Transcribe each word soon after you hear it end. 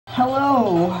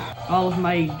Hello, all of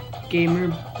my gamer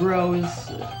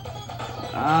bros.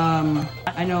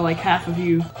 I know like half of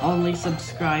you only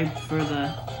subscribed for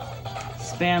the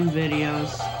spam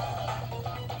videos.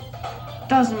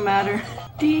 Doesn't matter.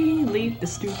 Delete the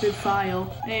stupid file.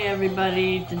 Hey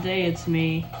everybody, today it's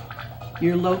me,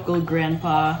 your local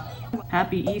grandpa.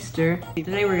 Happy Easter.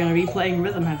 Today we're gonna be playing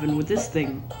Rhythm Heaven with this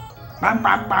thing.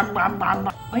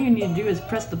 All you need to do is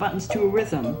press the buttons to a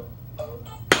rhythm.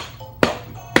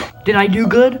 Did I do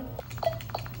good?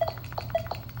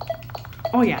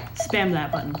 Oh yeah, spam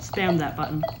that button, spam that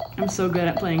button. I'm so good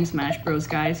at playing Smash Bros,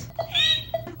 guys.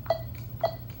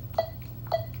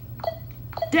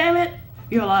 Damn it!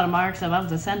 You have a lot of marks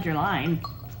above the center line.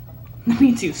 That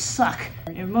means you suck.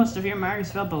 If most of your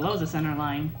marks fell below the center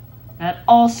line, that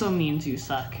also means you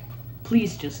suck.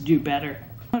 Please just do better.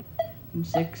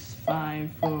 6,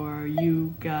 5, 4,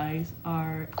 you guys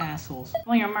are assholes.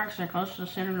 Well, your marks are close to the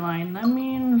center line. That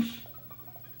means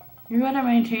you're good at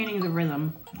maintaining the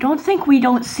rhythm. Don't think we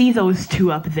don't see those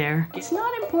two up there. It's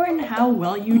not important how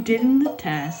well you did in the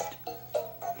test.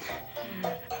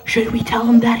 Should we tell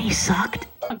him that he sucked?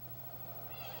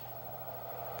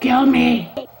 Kill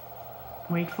me!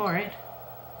 Wait for it.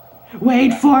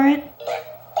 Wait for it!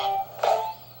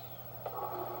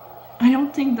 I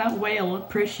don't think that whale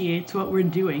appreciates what we're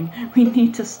doing. We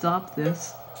need to stop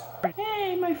this.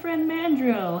 Hey, my friend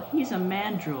Mandrill. He's a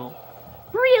mandrill.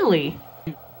 Really?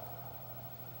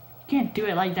 Can't do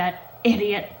it like that,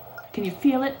 idiot. Can you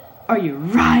feel it? Are you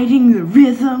riding the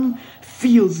rhythm?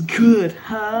 Feels good,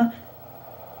 huh?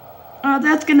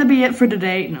 That's gonna be it for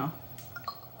today. No.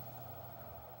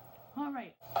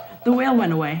 Alright. The whale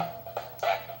went away.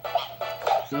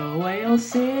 The whale's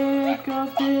sick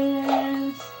of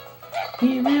this.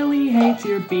 He really hates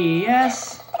your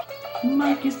BS.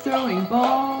 Monkeys throwing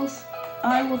balls.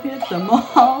 I will hit them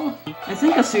all. I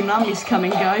think a tsunami's coming,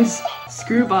 guys.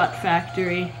 Screwbot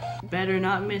factory. Better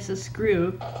not miss a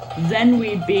screw. Then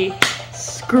we'd be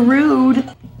screwed.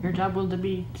 Your job will to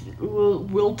be.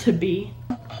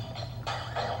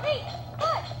 Hey,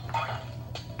 what?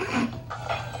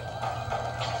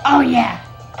 Oh yeah.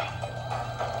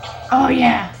 Oh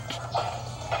yeah.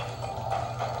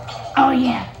 Oh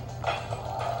yeah.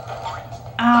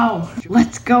 Ow!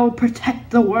 Let's go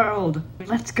protect the world!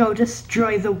 Let's go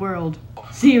destroy the world!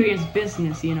 Serious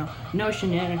business, you know. No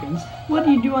shenanigans. What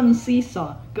do you do on the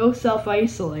seesaw? Go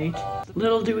self-isolate.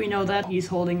 Little do we know that he's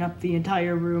holding up the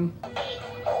entire room.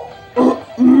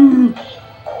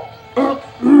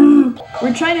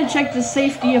 We're trying to check the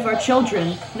safety of our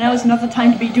children. Now is not the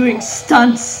time to be doing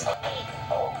stunts!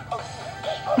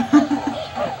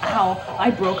 Ow,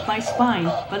 I broke my spine,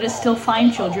 but it's still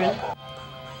fine, children.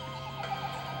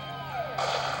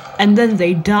 And then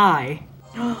they die.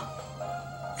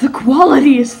 The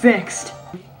quality is fixed!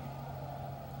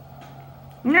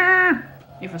 Nah!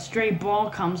 If a stray ball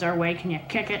comes our way, can you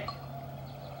kick it?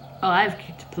 Oh, I've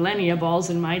kicked plenty of balls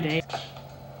in my day.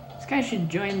 This guy should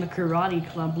join the karate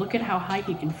club. Look at how high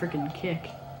he can frickin'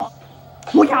 kick.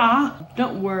 Hoo-yah!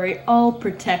 Don't worry, I'll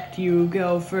protect you,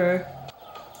 Gopher.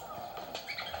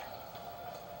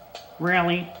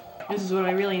 Really? This is what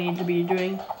I really need to be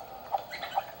doing.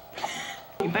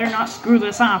 You better not screw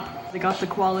this up. They got the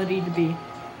quality to be,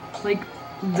 like,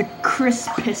 the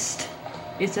crispest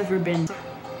it's ever been.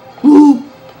 Ooh!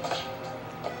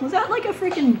 Was that like a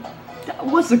freaking... That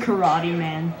was a karate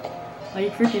man.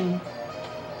 Like, freaking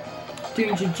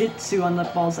doing jiu-jitsu on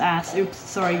that ball's ass. Oops,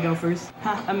 sorry, Gophers.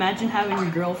 Ha, imagine having a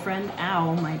girlfriend.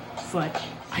 Ow, my foot.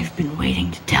 I've been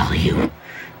waiting to tell you.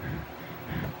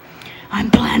 I'm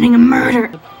planning a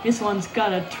murder! This one's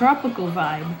got a tropical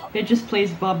vibe. It just plays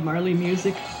Bob Marley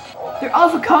music. They're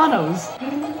avocados!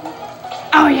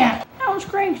 Oh yeah! That was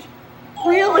great!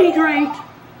 Really great!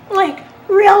 Like,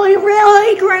 really,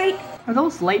 really great! Are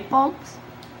those light bulbs?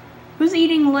 Who's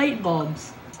eating light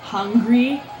bulbs?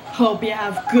 Hungry? Hope you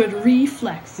have good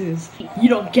reflexes. You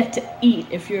don't get to eat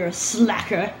if you're a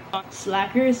slacker.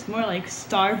 Slackers? More like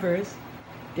starvers.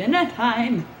 Dinner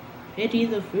time! Pity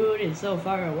the food is so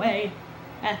far away.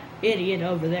 That idiot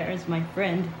over there is my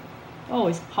friend.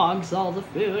 Always hogs all the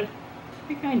food.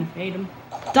 I kind of hate him.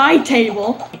 Die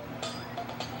table!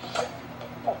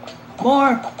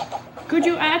 More! Could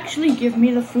you actually give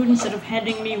me the food instead of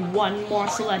handing me one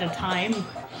morsel at a time?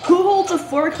 Who holds a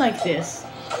fork like this?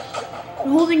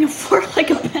 I'm holding a fork like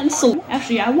a pencil.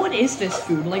 Actually, what is this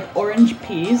food? Like orange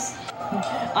peas?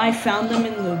 I found them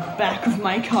in the back of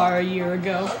my car a year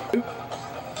ago.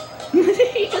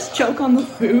 Did he just choke on the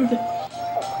food?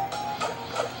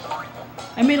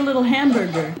 I made a little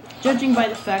hamburger. Judging by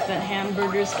the fact that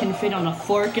hamburgers can fit on a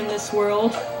fork in this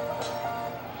world,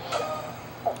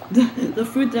 The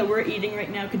food that we're eating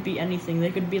right now could be anything.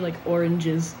 They could be like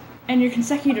oranges. And your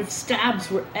consecutive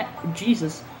stabs were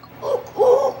Jesus. Ook,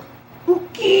 ook,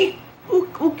 ookie,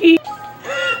 ook, ookie,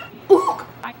 ook.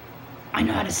 I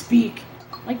know how to speak.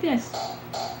 Like this.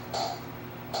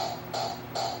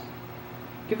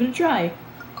 Give it a try.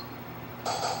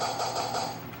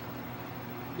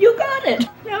 You got it!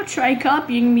 Now try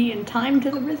copying me in time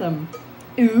to the rhythm.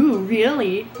 Ooh,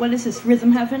 really? What is this,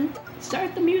 rhythm heaven?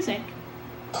 Start the music.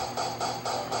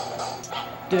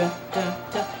 Duh, duh,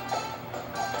 duh.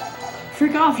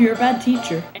 Frick off, you're a bad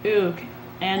teacher. Ook.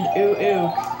 And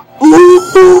ook.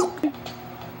 Ook!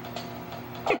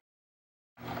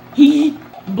 He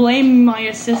blame my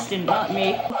assistant, not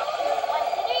me.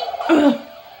 Ugh.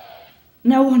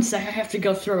 Now one sec, I have to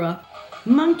go throw up.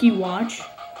 Monkey watch.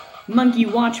 Monkey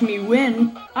watch me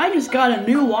win. I just got a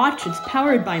new watch. It's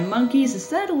powered by monkeys. Is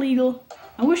that illegal?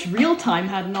 I wish real time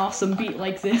had an awesome beat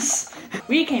like this.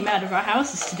 We came out of our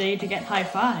houses today to get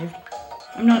high-fived.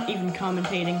 I'm not even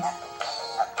commentating.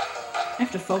 I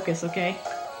have to focus, okay?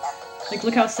 Like,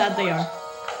 look how sad they are.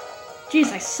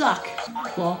 Jeez, I suck.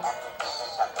 Well.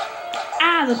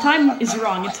 Ah, the time is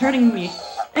wrong. It's hurting me.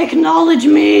 Acknowledge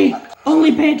me!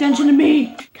 Only pay attention to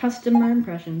me! Customer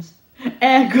impressions.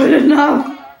 Good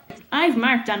enough! I've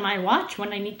marked on my watch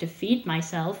when I need to feed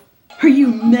myself. Are you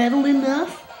metal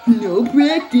enough? No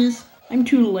practice. I'm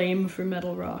too lame for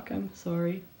metal rock, I'm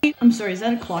sorry. I'm sorry, is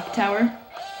that a clock tower?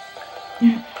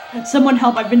 Someone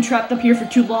help, I've been trapped up here for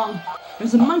too long.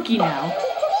 There's a monkey now.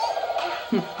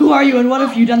 Who are you and what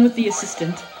have you done with the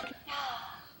assistant?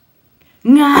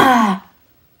 Nah!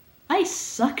 I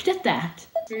sucked at that.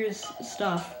 Here's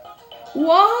stuff.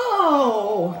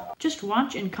 Whoa! Just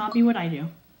watch and copy what I do.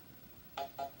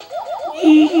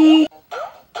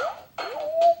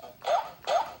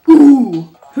 Ooh!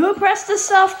 Who pressed the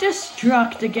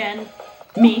self-destruct again?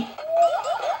 Me.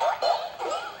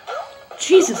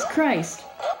 Jesus Christ.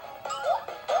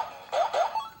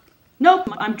 Nope,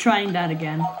 I'm trying that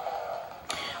again.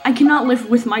 I cannot live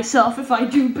with myself if I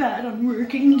do bad on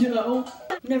working dough.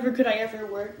 Never could I ever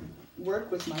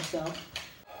work with myself.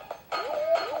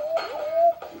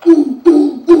 Ooh,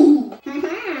 ooh, ooh.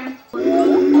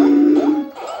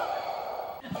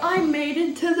 I made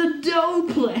it to the dough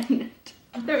planet.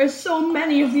 There are so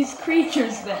many of these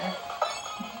creatures there.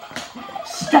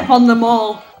 Step on them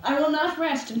all. I will not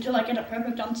rest until I get a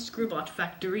perfect on Screwbot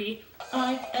Factory.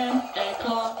 I am a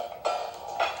claw.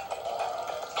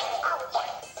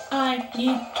 I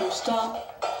need to stop.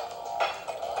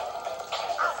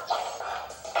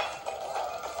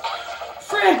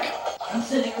 Frick! I'm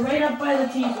sitting right up by the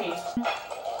TV.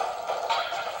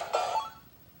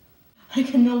 I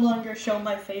can no longer show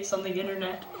my face on the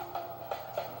internet.